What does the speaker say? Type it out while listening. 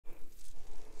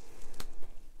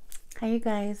Hi you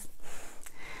guys.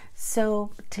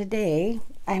 So today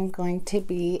I'm going to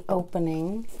be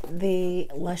opening the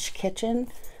Lush Kitchen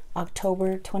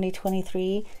October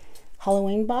 2023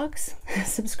 Halloween box,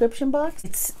 subscription box.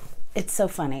 It's so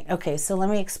funny. Okay, so let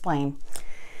me explain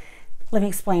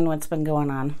what's been going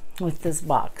on with this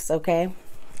box, okay?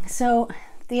 So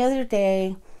the other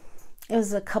day, it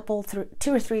was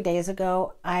two or three days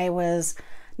ago, I was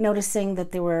noticing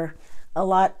that there were a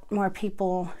lot more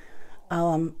people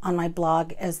on my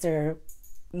blog as there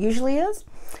usually is.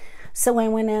 So I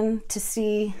went in to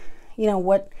see,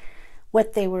 what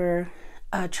they were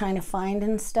trying to find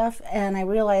and stuff, and I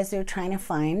realized they were trying to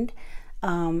find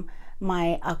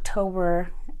my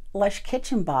October Lush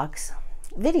Kitchen box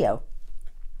video.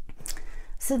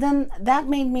 So then that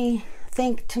made me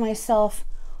think to myself,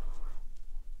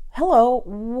 hello,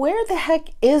 where the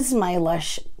heck is my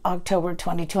Lush October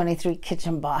 2023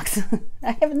 kitchen box?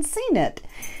 I haven't seen it.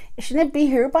 Shouldn't it be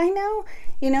here by now?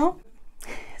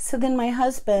 So then my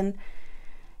husband,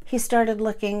 he started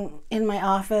looking in my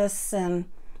office and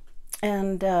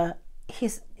he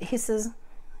says,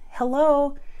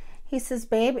 hello. He says,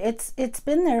 babe, it's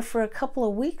been there for a couple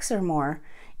of weeks or more.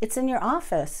 It's in your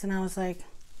office. And I was like,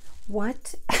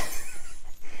 what?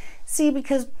 See,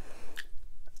 because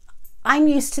I'm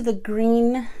used to the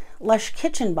green Lush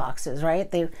Kitchen boxes,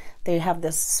 right? They have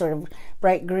this sort of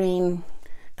bright green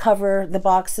cover, the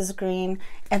box is green,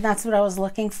 and that's what I was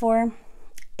looking for.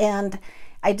 And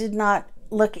I did not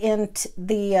look into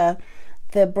the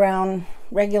brown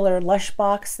regular Lush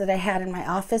box that I had in my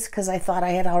office because I thought I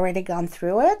had already gone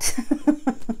through it.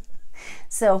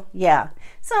 So yeah,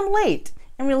 so I'm late.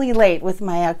 I'm really late with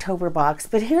my October box,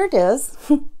 but here it is.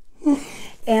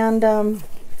 And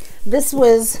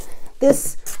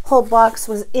this whole box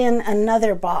was in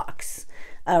another box,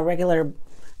 a regular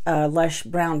Lush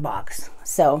brown box.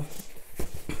 So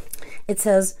it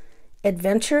says,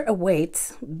 adventure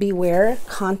awaits, beware,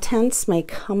 contents may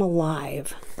come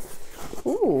alive.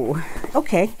 Ooh,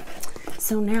 okay.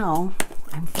 So now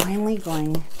I'm finally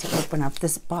going to open up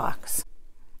this box.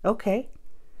 Okay.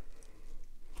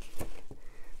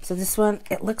 So this one,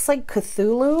 it looks like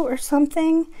Cthulhu or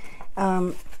something.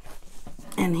 And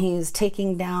he's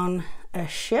taking down a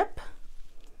ship.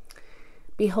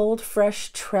 Behold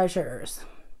fresh treasures.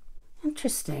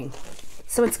 Interesting.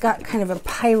 So it's got kind of a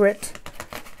pirate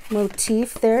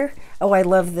motif there. Oh, I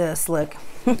love this. Look.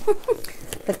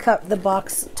 The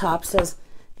box top says,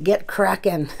 get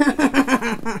crackin'.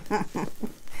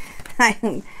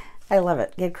 I love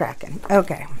it. Get crackin'.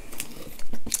 Okay.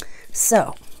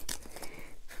 So,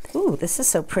 ooh, this is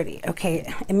so pretty.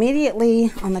 Okay,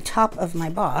 immediately on the top of my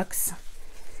box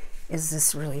is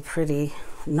this really pretty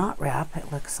knot wrap, it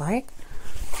looks like.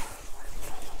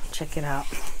 Check it out.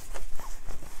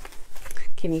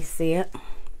 Can you see it?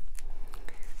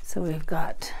 So we've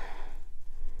got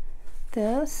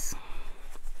this.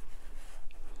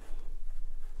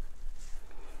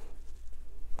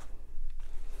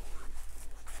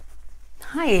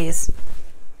 Nice.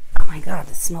 Oh my God,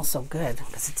 it smells so good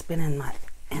because it's been in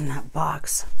that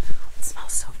box. It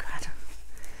smells so good.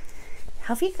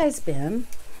 How have you guys been?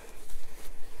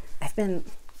 I've been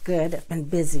good. I've been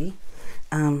busy.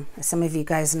 Some of you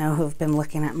guys know who've been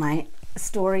looking at my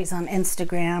stories on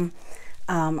Instagram.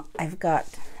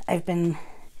 I've been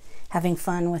having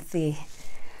fun with the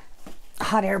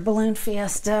hot air balloon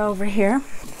fiesta over here.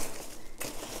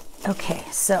 Okay,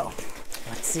 so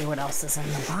let's see what else is in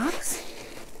the box.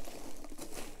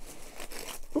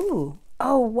 Ooh,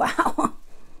 oh wow.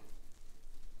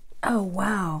 Oh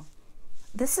wow.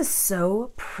 This is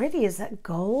so pretty. Is that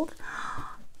gold?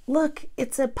 Look,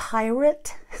 it's a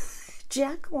pirate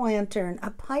jack-o'-lantern,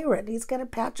 a pirate. He's got a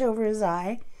patch over his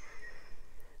eye.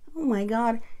 Oh my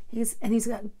God. He's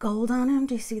got gold on him.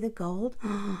 Do you see the gold?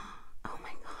 Oh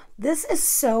my God. This is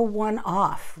so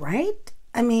one-off, right?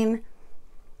 I mean,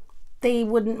 they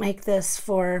wouldn't make this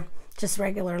for just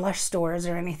regular Lush stores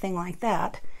or anything like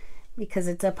that because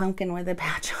it's a pumpkin with a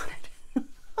patch on it.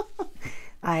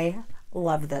 I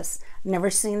love this. Never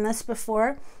seen this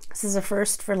before. This is a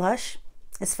first for Lush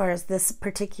as far as this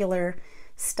particular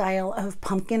style of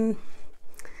pumpkin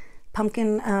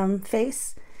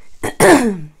face.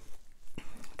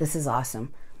 This is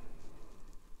awesome.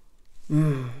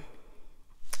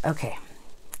 Okay,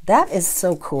 that is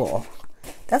so cool.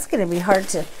 That's going to be hard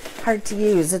to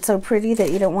use. It's so pretty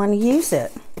that you don't want to use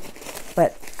it,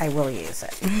 but I will use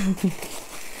it.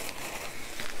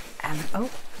 And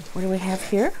oh, what do we have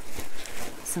here?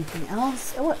 Something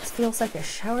else. Oh, it feels like a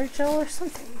shower gel or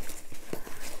something.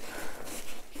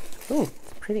 Ooh,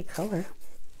 pretty color.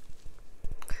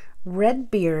 Red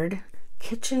Beard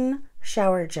Kitchen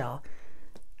Shower Gel.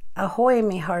 Ahoy,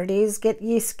 me hearties, get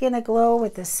ye skin aglow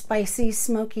with a spicy,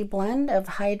 smoky blend of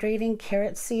hydrating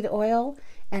carrot seed oil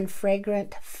and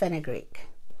fragrant fenugreek.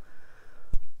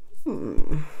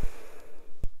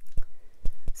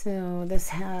 So this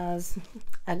has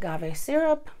agave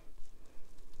syrup,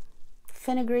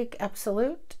 fenugreek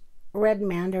absolute, red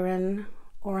mandarin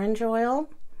orange oil,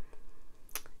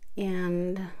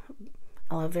 and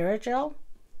aloe vera gel.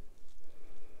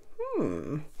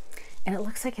 And it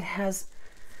looks like it has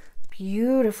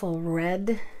beautiful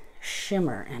red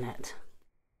shimmer in it.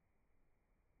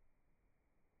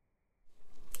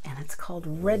 And it's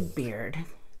called Red Beard.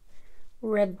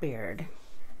 Red Beard.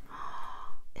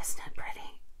 Oh, isn't it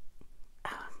pretty?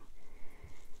 Oh,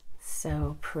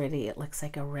 so pretty. It looks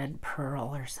like a red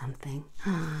pearl or something.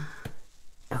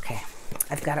 Okay,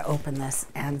 I've got to open this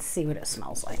and see what it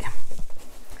smells like.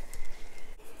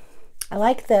 I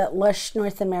like that Lush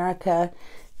North America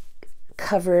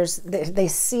covers, they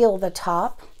seal the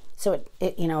top so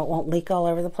it you know, it won't leak all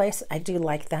over the place. I do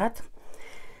like that.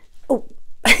 Oh,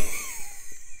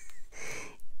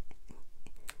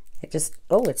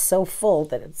 it's so full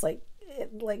that it's like,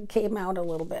 it like came out a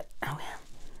little bit. Oh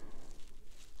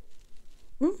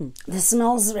yeah. This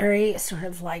smells very sort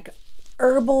of like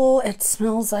herbal. It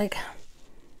smells like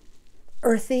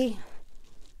earthy,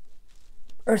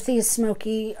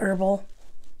 smoky, herbal.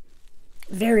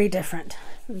 Very different.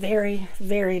 Very,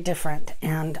 very different.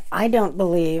 And I don't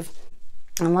believe,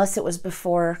 unless it was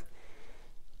before,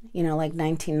 you know, like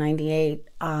 1998,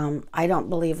 I don't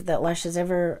believe that Lush has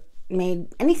ever made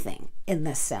anything in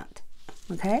this scent.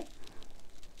 Okay?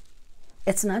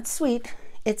 It's not sweet.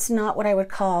 It's not what I would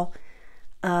call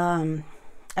a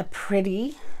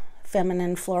pretty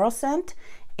feminine floral scent.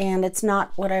 And it's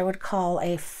not what I would call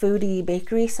a foodie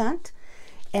bakery scent.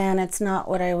 And it's not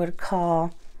what I would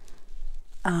call,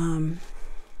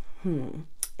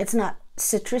 it's not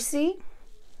citrusy.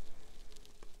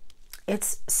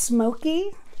 It's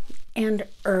smoky and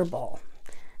herbal.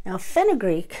 Now,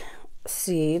 fenugreek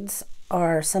seeds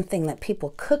are something that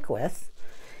people cook with,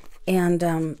 and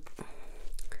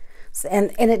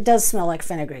it does smell like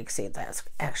fenugreek seeds,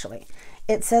 actually.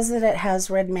 It says that it has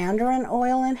red mandarin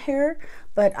oil in here,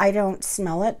 but I don't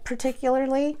smell it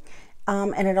particularly.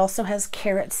 And it also has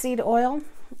carrot seed oil,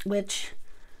 which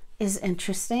is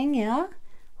interesting, yeah.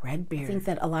 Red Beard. I think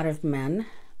that a lot of men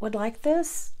would like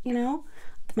this, you know,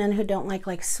 men who don't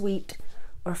like sweet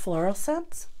or floral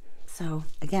scents. So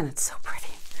again, it's so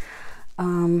pretty.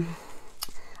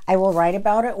 I will write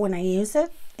about it when I use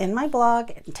it in my blog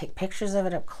and take pictures of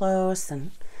it up close,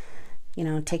 and you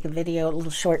know, take a little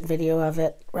short video of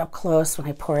it real close when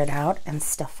I pour it out and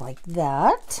stuff like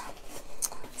that.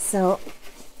 So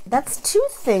that's two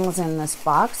things in this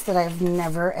box that I've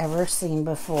never ever seen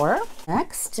before.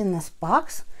 Next in this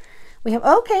box we have,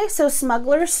 okay, so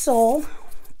Smuggler's Soul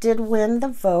did win the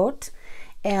vote,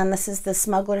 and this is the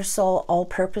Smuggler's Soul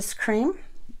All-Purpose Cream.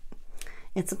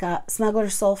 It's got,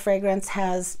 Smuggler's Soul fragrance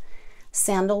has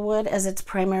sandalwood as its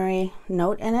primary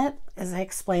note in it. As I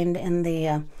explained in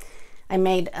the, I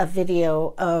made a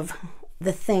video of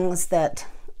the things that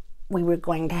we were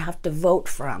going to have to vote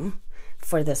from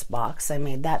for this box. I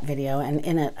made that video, and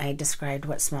in it I described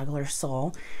what Smuggler's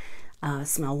Soul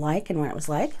smelled like and what it was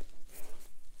like.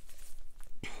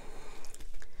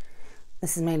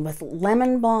 This is made with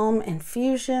lemon balm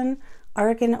infusion,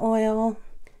 argan oil,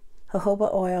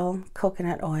 jojoba oil,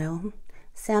 coconut oil,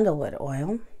 sandalwood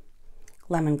oil,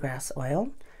 lemongrass oil,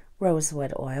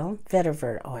 rosewood oil,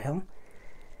 vetiver oil,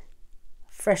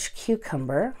 fresh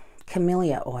cucumber,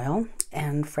 camellia oil,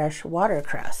 and fresh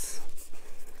watercress.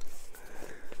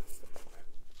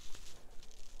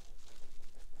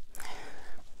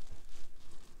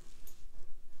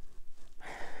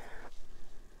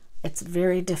 It's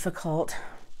very difficult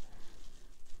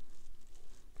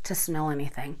to smell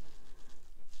anything.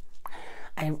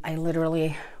 I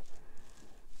literally,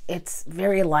 it's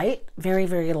very light, very,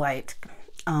 very light.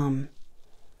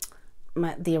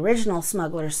 The original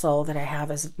Smuggler's Soul that I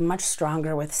have is much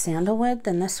stronger with sandalwood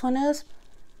than this one is.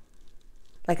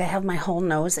 Like, I have my whole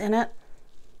nose in it,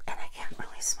 and I can't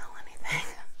really smell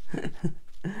anything.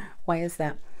 Why is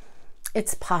that?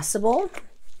 It's possible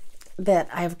that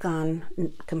I've gone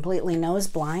completely nose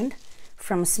blind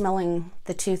from smelling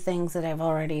the two things that I've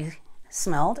already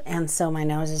smelled, and so my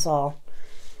nose is all,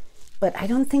 but I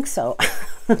don't think so,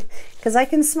 because I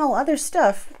can smell other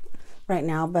stuff right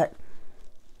now. But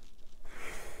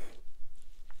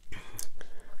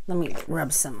let me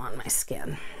rub some on my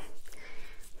skin.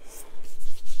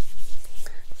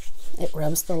 It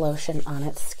rubs the lotion on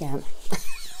its skin.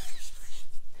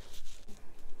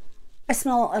 I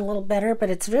smell a little better, but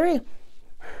it's very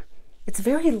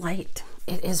light.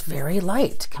 it is very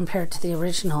light compared to the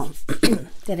original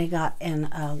that I got in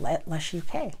Lush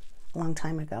UK a long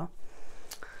time ago.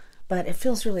 But it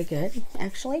feels really good,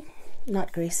 actually.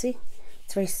 Not greasy.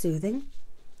 It's very soothing.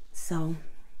 So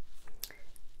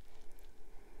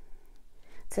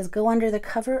it says, go under the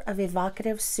cover of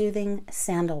evocative, soothing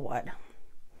sandalwood.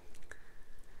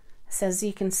 It says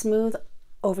you can smooth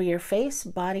over your face,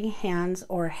 body, hands,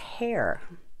 or hair.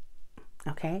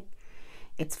 Okay?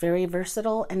 It's very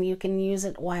versatile, and you can use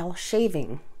it while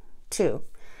shaving too.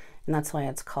 And that's why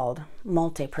it's called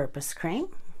multi-purpose cream.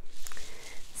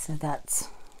 So that's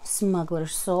Smuggler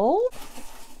Soul.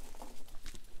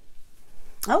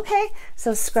 Okay,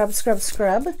 so Scrub, Scrub,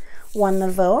 Scrub won the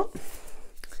vote.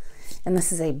 And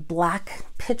this is a black,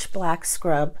 pitch black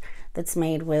scrub that's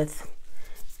made with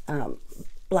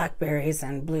blackberries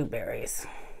and blueberries.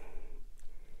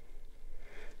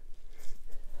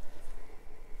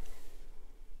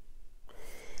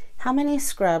 How many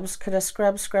scrubs could a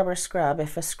scrubber scrub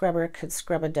if a scrubber could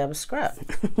scrub a dub scrub?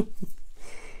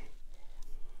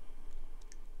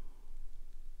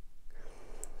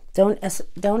 Don't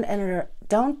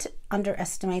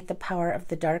underestimate the power of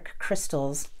the dark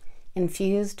crystals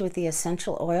infused with the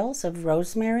essential oils of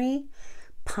rosemary,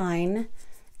 pine,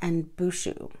 and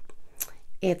bushu.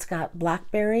 It's got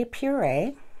blackberry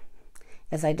puree,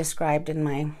 as I described in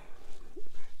my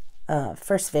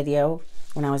first video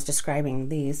when I was describing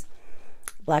these.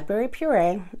 Blackberry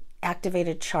puree,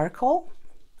 activated charcoal,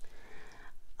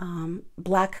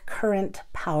 black currant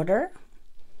powder,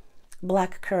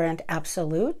 black currant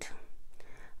absolute,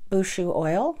 bushu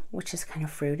oil, which is kind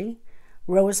of fruity,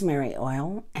 rosemary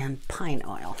oil, and pine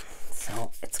oil.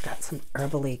 So it's got some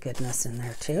herbally goodness in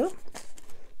there too.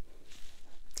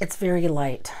 It's very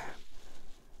light.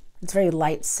 It's very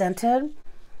light scented.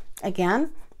 Again,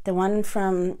 the one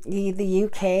from the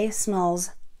UK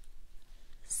smells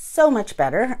so much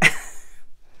better.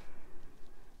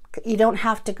 You don't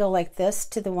have to go like this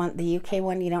to the UK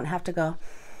one. You don't have to go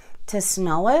to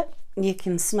smell it. You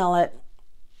can smell it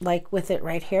like with it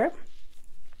right here.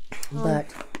 But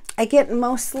I get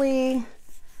mostly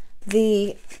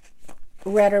the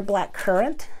red or black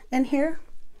currant in here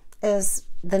as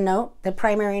the note, the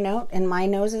primary note in my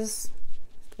nose's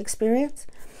experience.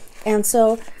 And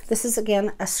so this is,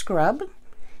 again, a scrub,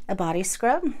 a body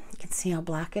scrub. You can see how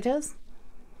black it is.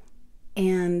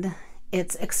 And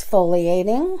it's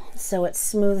exfoliating, so it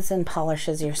smooths and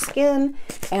polishes your skin,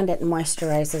 and it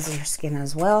moisturizes your skin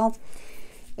as well.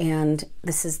 And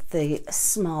this is the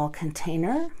small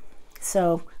container.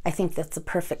 So I think that's the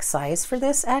perfect size for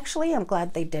this, actually. I'm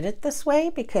glad they did it this way,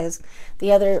 because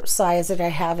the other size that I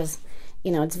have is,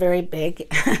 you know, it's very big.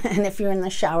 And if you're in the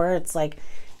shower, it's like,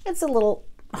 it's a little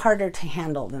harder to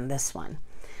handle than this one.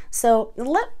 So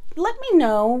let me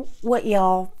know what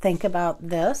y'all think about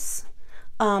this.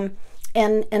 And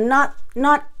not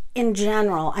in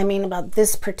general, I mean about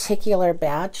this particular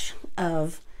batch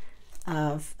of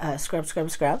Scrub,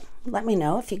 Scrub, Scrub. Let me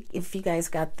know if you guys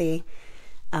got the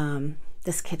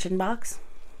this kitchen box.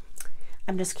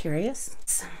 I'm just curious.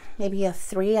 It's maybe a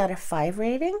 3 out of 5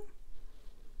 rating.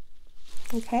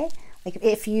 Okay, like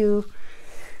if you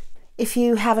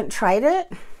haven't tried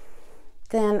it,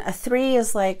 then a 3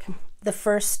 is like the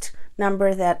first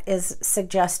number that is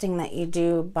suggesting that you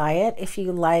do buy it. If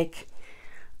you like,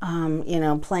 you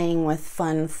know, playing with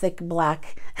fun, thick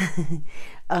black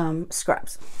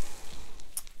scrubs.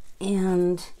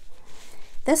 And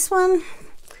this one,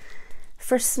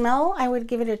 for smell, I would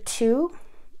give it a 2.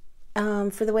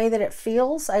 For the way that it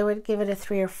feels, I would give it a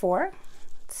 3 or 4.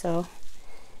 So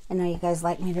I know you guys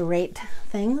like me to rate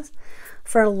things.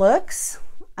 For looks,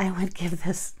 I would give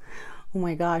this, oh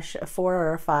my gosh, a 4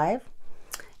 or a 5.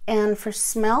 And for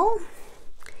smell,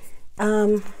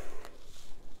 I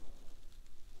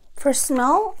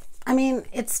mean,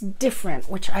 it's different,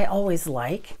 which I always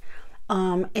like.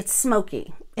 It's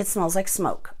smoky. It smells like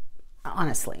smoke,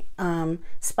 honestly.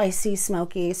 Spicy,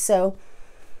 smoky. So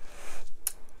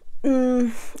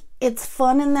it's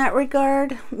fun in that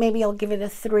regard. Maybe I'll give it a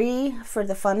 3 for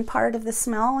the fun part of the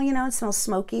smell. You know, it smells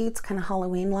smoky. It's kind of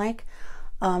Halloween-like.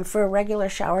 For a regular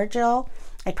shower gel,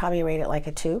 I'd probably rate it like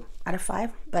a 2 out of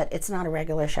 5, but it's not a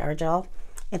regular shower gel.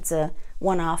 It's a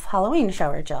one-off Halloween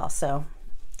shower gel, so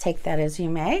take that as you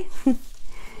may.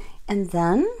 And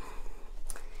then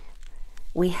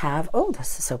we have, oh,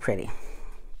 this is so pretty.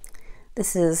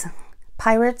 This is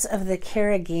Pirates of the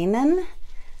Caribbean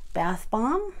Bath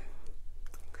Bomb,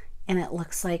 and it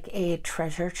looks like a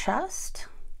treasure chest,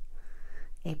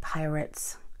 a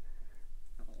pirate's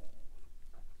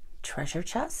treasure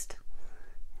chest.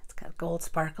 It's got gold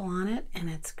sparkle on it, and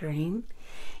it's green.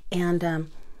 And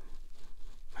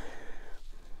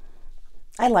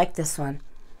I like this one.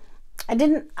 I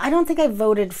don't think I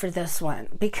voted for this one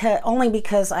only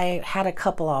because I had a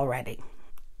couple already.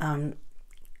 You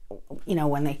know,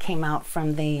 when they came out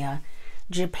from the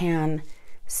Japan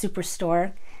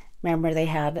Superstore, remember they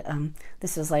had,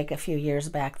 this was like a few years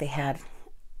back, they had,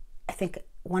 I think,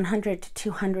 100 to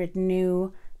 200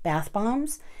 new bath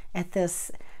bombs at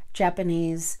this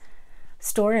Japanese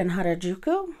store in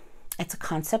Harajuku. It's a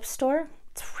concept store.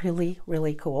 It's really,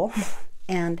 really cool.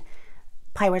 And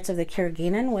Pirates of the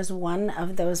Caribbean was one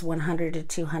of those 100 to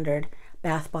 200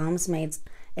 bath bombs made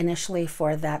initially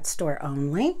for that store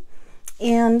only.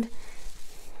 And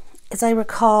as I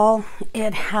recall,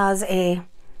 it has a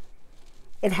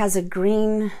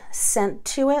green scent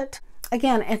to it.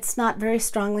 Again, it's not very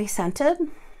strongly scented,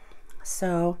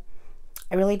 so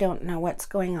I really don't know what's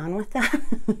going on with that.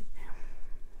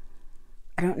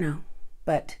 I don't know,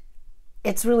 but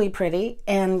it's really pretty,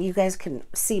 and you guys can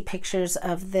see pictures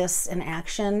of this in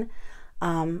action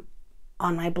on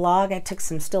my blog. I took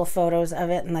some still photos of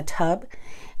it in the tub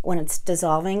when it's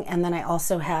dissolving, and then I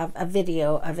also have a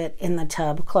video of it in the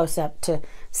tub close up to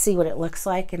see what it looks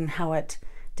like and how it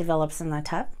develops in the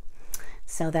tub.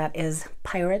 So that is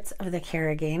Pirates of the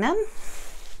Caribbean.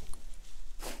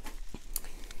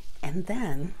 And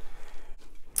then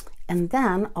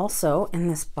also in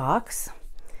this box,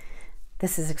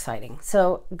 this is exciting.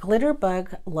 So glitter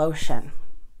bug lotion.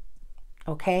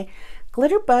 Okay,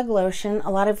 glitter bug lotion. A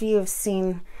lot of you have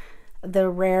seen the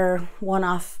rare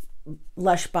one-off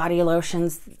Lush body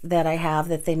lotions that I have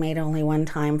that they made only one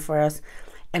time for us,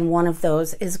 and one of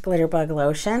those is glitter bug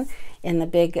lotion in the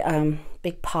big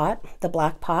pot, the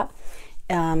black pot.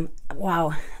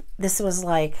 Wow, this was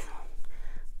like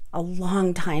a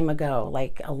long time ago,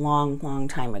 like a long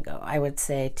time ago. I would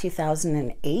say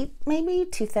 2008, maybe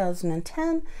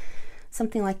 2010,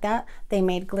 something like that. They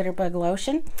made glitter bug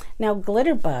lotion. Now,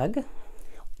 glitter bug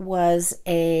was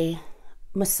a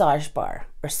massage bar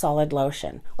or solid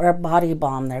lotion, or a body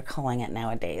balm they're calling it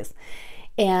nowadays,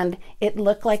 and it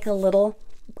looked like a little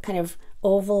kind of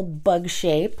oval bug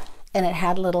shape, and it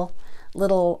had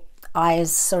little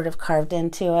eyes sort of carved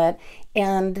into it.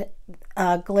 And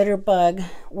glitter bug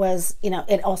was, you know,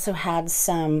 it also had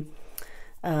some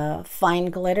fine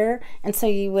glitter, and so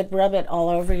you would rub it all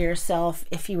over yourself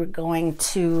if you were going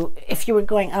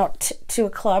out to a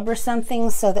club or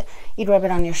something, so that you'd rub it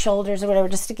on your shoulders or whatever,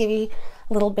 just to give you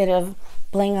a little bit of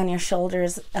bling on your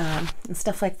shoulders and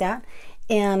stuff like that.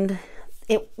 And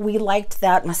we liked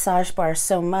that massage bar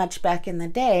so much back in the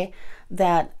day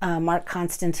that Mark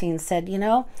Constantine said, you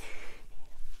know,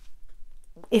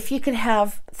 if you could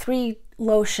have 3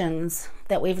 lotions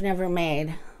that we've never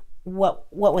made, what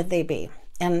would they be?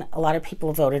 And a lot of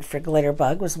people voted for glitter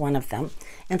bug was one of them.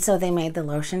 And so they made the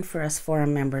lotion for us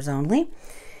forum members only.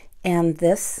 And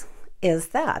this is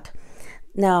that.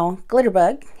 Now, glitter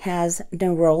bug has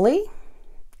neroli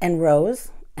and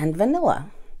rose and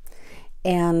vanilla.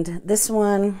 And this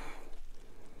one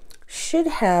should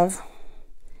have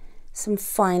some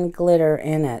fine glitter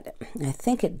in it. I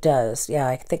think it does. Yeah,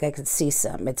 I think I could see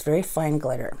some. It's very fine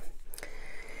glitter.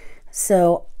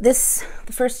 So the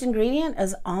first ingredient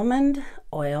is almond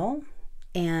oil,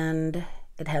 and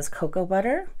it has cocoa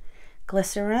butter,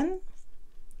 glycerin,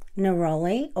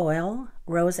 neroli oil,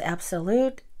 rose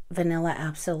absolute, vanilla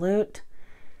absolute.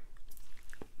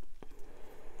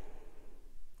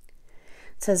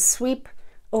 It says sweep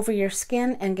over your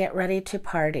skin and get ready to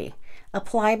party.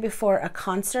 Apply before a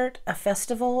concert, a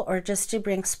festival, or just to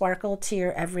bring sparkle to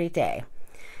your everyday.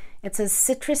 It says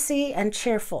citrusy and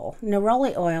cheerful.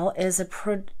 Neroli oil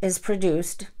is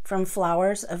produced from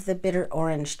flowers of the bitter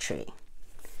orange tree.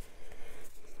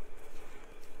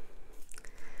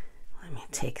 Let me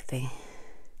take they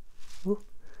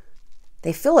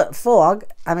fill it full.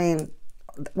 I mean,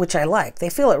 which I like. They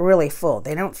fill it really full.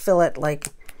 They don't fill it like,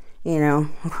 you know,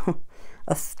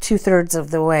 2/3 of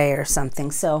the way or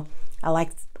something. So I like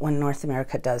when North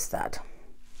America does that.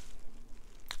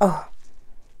 Oh,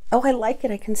 I like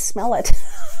it. I can smell it.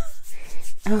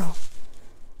 Oh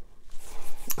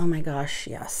my gosh,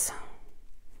 yes.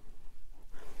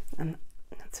 And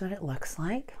that's what it looks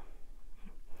like.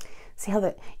 See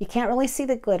how you can't really see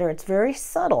the glitter. It's very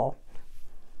subtle.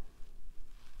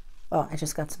 Oh, I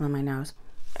just got some on my nose.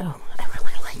 Oh, I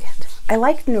really like it. I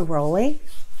like neroli.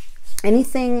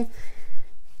 Anything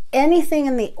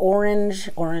in the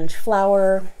orange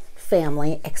flower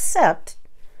family, except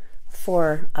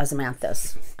for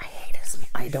osmanthus. I hate osmanthus.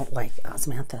 I don't like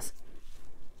osmanthus.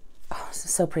 Oh, this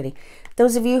is so pretty.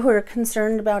 Those of you who are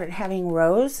concerned about it having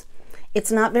rose,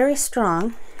 it's not very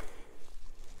strong.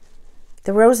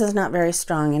 The rose is not very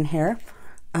strong in here.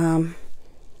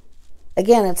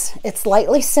 Again, it's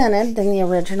lightly scented than the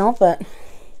original, but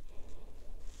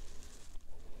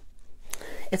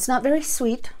it's not very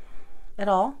sweet at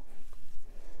all.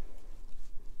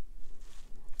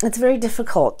 It's very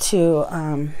difficult to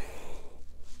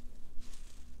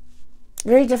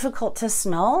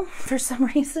smell for some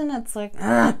reason. It's like,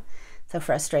 so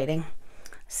frustrating.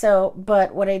 So,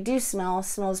 but what I do smell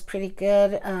smells pretty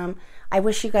good. I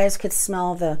wish you guys could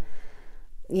smell the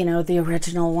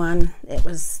original one. It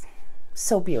was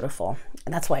so beautiful,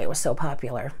 and that's why it was so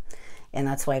popular, and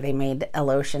that's why they made a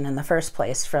lotion in the first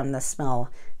place, from the smell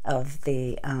of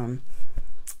the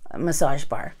massage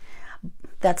bar.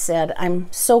 That said,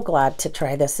 I'm so glad to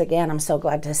try this again. I'm so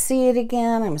glad to see it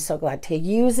again. I'm so glad to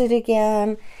use it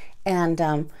again, and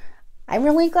I'm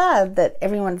really glad that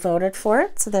everyone voted for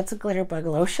it. So that's a glitter bug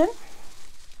lotion.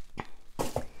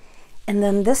 And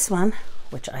then this one,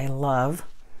 which I love,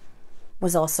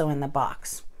 was also in the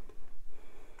box.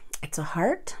 It's a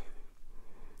heart,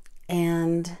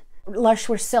 and Lush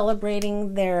were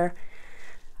celebrating their,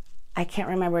 I can't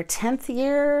remember, 10th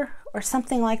year or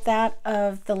something like that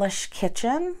of the Lush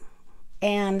Kitchen,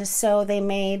 and so they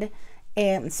made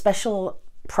special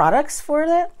products for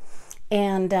it,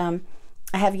 and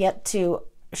I have yet to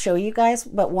show you guys,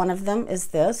 but one of them is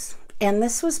this, and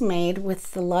this was made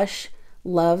with the Lush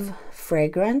Love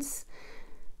fragrance,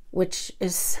 which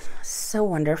is so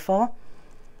wonderful.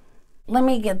 Let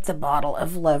me get the bottle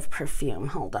of Love perfume.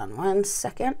 Hold on one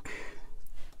second,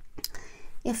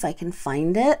 if I can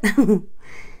find it.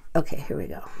 Okay, here we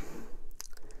go.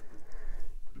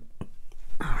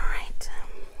 All right.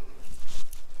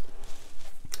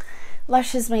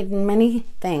 Lush has made many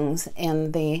things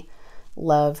in the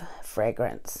Love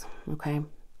fragrance, okay?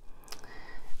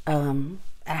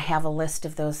 I have a list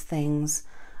of those things.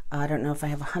 I don't know if I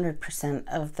have 100%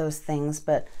 of those things,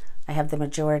 but I have the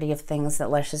majority of things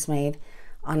that Lush has made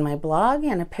on my blog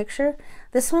and a picture.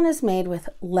 This one is made with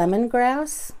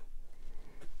lemongrass,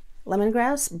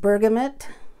 bergamot,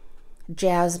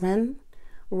 jasmine,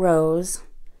 rose,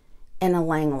 and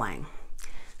ylang ylang.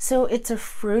 So it's a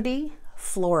fruity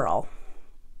floral.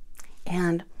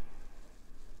 And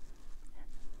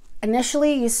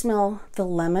initially you smell the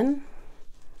lemon,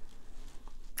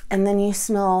 and then you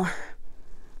smell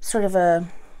sort of a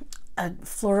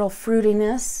floral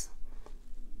fruitiness.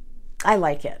 I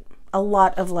like it. A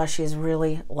lot of Lushies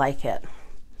really like it.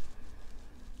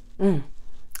 Yum,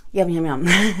 yum, yum.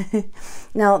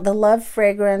 Now, the Love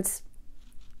fragrance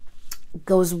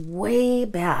goes way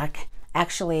back.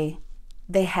 Actually,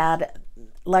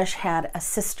 Lush had a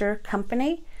sister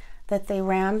company that they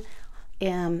ran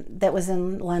that was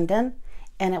in London,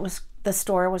 and the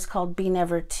store was called Be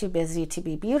Never Too Busy to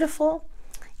Be Beautiful,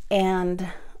 and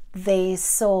they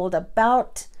sold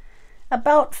about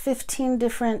 15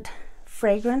 different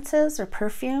fragrances or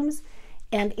perfumes,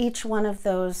 and each one of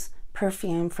those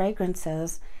perfume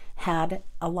fragrances had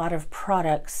a lot of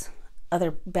products,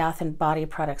 other bath and body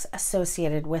products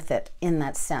associated with it in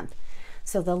that scent.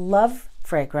 So the Love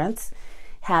fragrance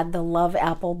had the Love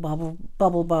apple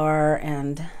bubble bar,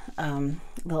 and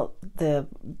the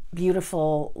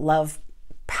beautiful Love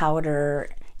powder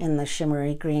in the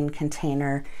shimmery green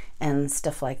container and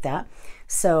stuff like that.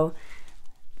 So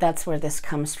that's where this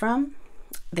comes from.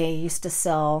 They used to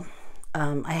sell,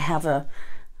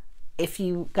 if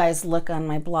you guys look on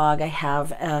my blog, I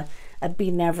have a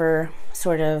Be Never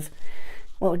sort of,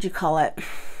 what would you call it?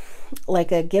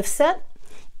 Like a gift set.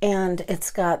 And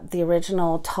it's got the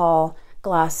original tall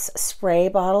glass spray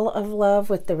bottle of Love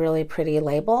with the really pretty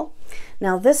label.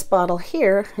 Now this bottle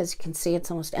here, as you can see,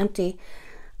 it's almost empty.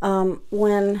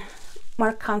 When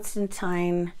Mark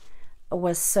Constantine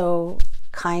was so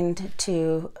kind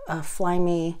to fly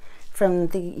me from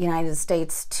the United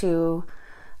States to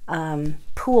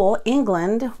Poole,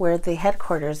 England, where the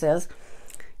headquarters is,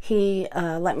 he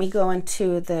let me go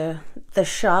into the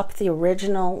shop, the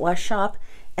original Lush shop,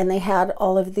 and they had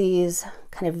all of these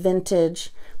kind of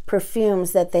vintage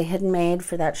perfumes that they had made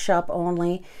for that shop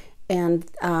only, and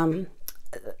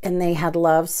they had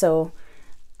Love, so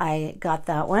I got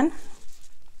that one.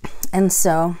 And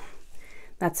so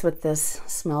that's what this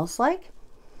smells like.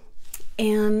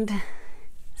 And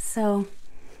so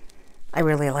I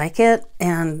really like it,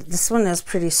 and this one is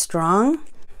pretty strong.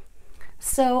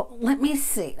 So let me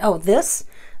see. Oh, this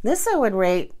I would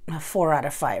rate a 4 out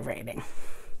of 5 rating.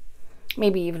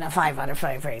 Maybe even a 5 out of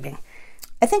 5 rating.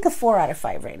 I think a 4 out of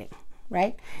 5 rating,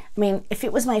 right? I mean, if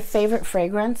it was my favorite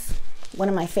fragrance, one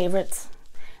of my favorites,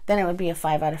 then it would be a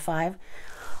 5 out of 5.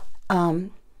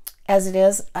 As it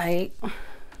is, I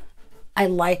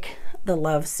like the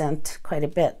Love scent quite a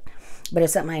bit, but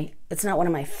it's not one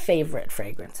of my favorite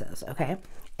fragrances, okay?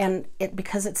 And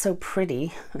because it's so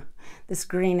pretty, this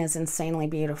green is insanely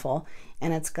beautiful,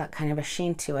 and it's got kind of a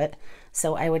sheen to it.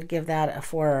 So I would give that a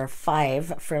 4 or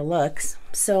 5 for looks.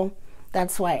 So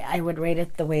that's why I would rate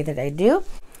it the way that I do.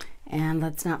 And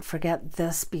let's not forget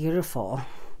this beautiful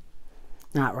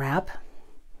knot wrap,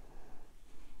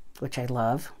 which I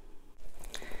love.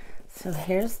 So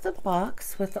here's the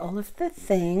box with all of the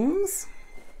things.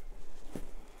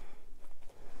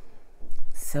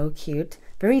 So cute.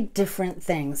 Very different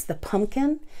things. The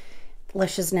pumpkin,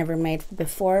 Lush has never made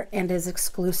before and is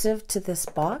exclusive to this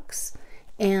box.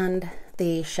 And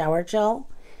the shower gel,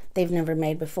 they've never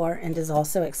made before and is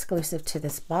also exclusive to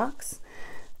this box.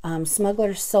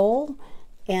 Smuggler's Soul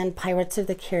and Pirates of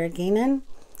the Caribbean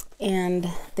and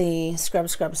the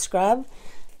Scrub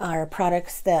are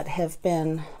products that have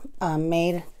been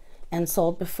made and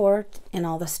sold before in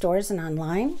all the stores and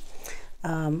online.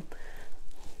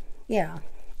 Yeah,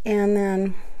 and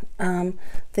then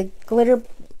the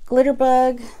glitter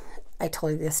bug, I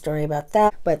told you the story about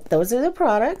that, but those are the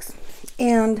products,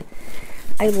 and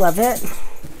I love it,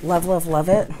 love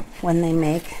it when they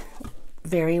make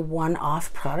very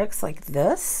one-off products like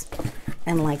this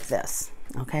and like this.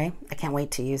 Okay, I can't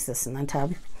wait to use this in the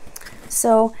tub.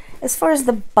 So as far as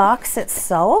the box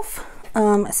itself,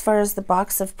 as far as the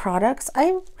box of products,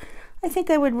 I think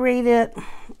I would rate it,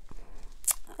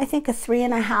 I think a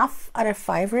 3.5 out of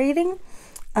 5 rating.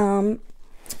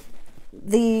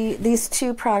 These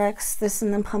two products, this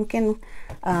and the pumpkin,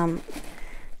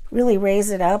 really raise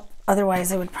it up.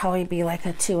 Otherwise, it would probably be like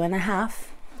a 2.5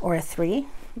 or a 3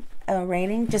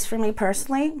 rating, just for me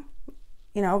personally.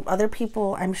 You know, other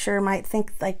people I'm sure might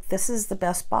think like this is the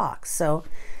best box. So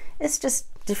it's just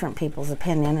different people's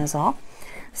opinion is all.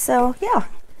 So yeah,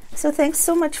 so thanks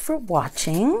so much for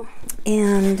watching,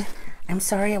 and I'm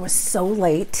sorry I was so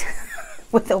late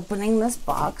with opening this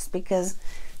box, because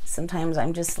sometimes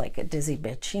I'm just like a dizzy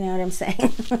bitch, you know what I'm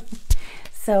saying?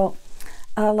 So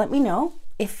let me know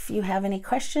if you have any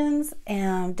questions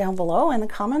down below in the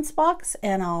comments box,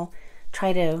 and I'll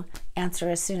try to answer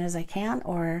as soon as I can,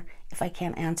 or if I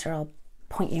can't answer, I'll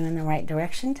point you in the right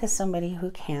direction to somebody who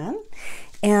can.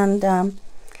 And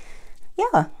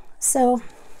yeah, so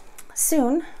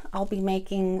soon I'll be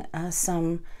making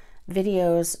some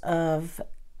videos of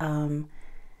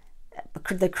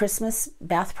the Christmas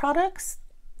bath products.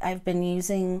 I've been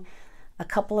using a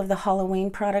couple of the Halloween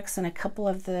products and a couple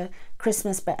of the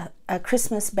Christmas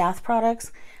bath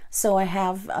products. So I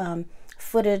have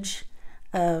footage,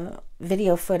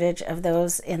 video footage of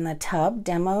those in the tub,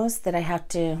 demos that I have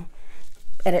to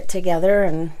edit together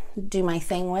and do my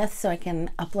thing with, so I can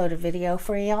upload a video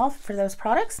for y'all for those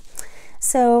products.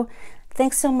 So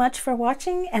thanks so much for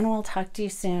watching, and we'll talk to you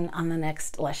soon on the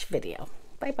next Lush video.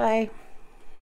 Bye bye.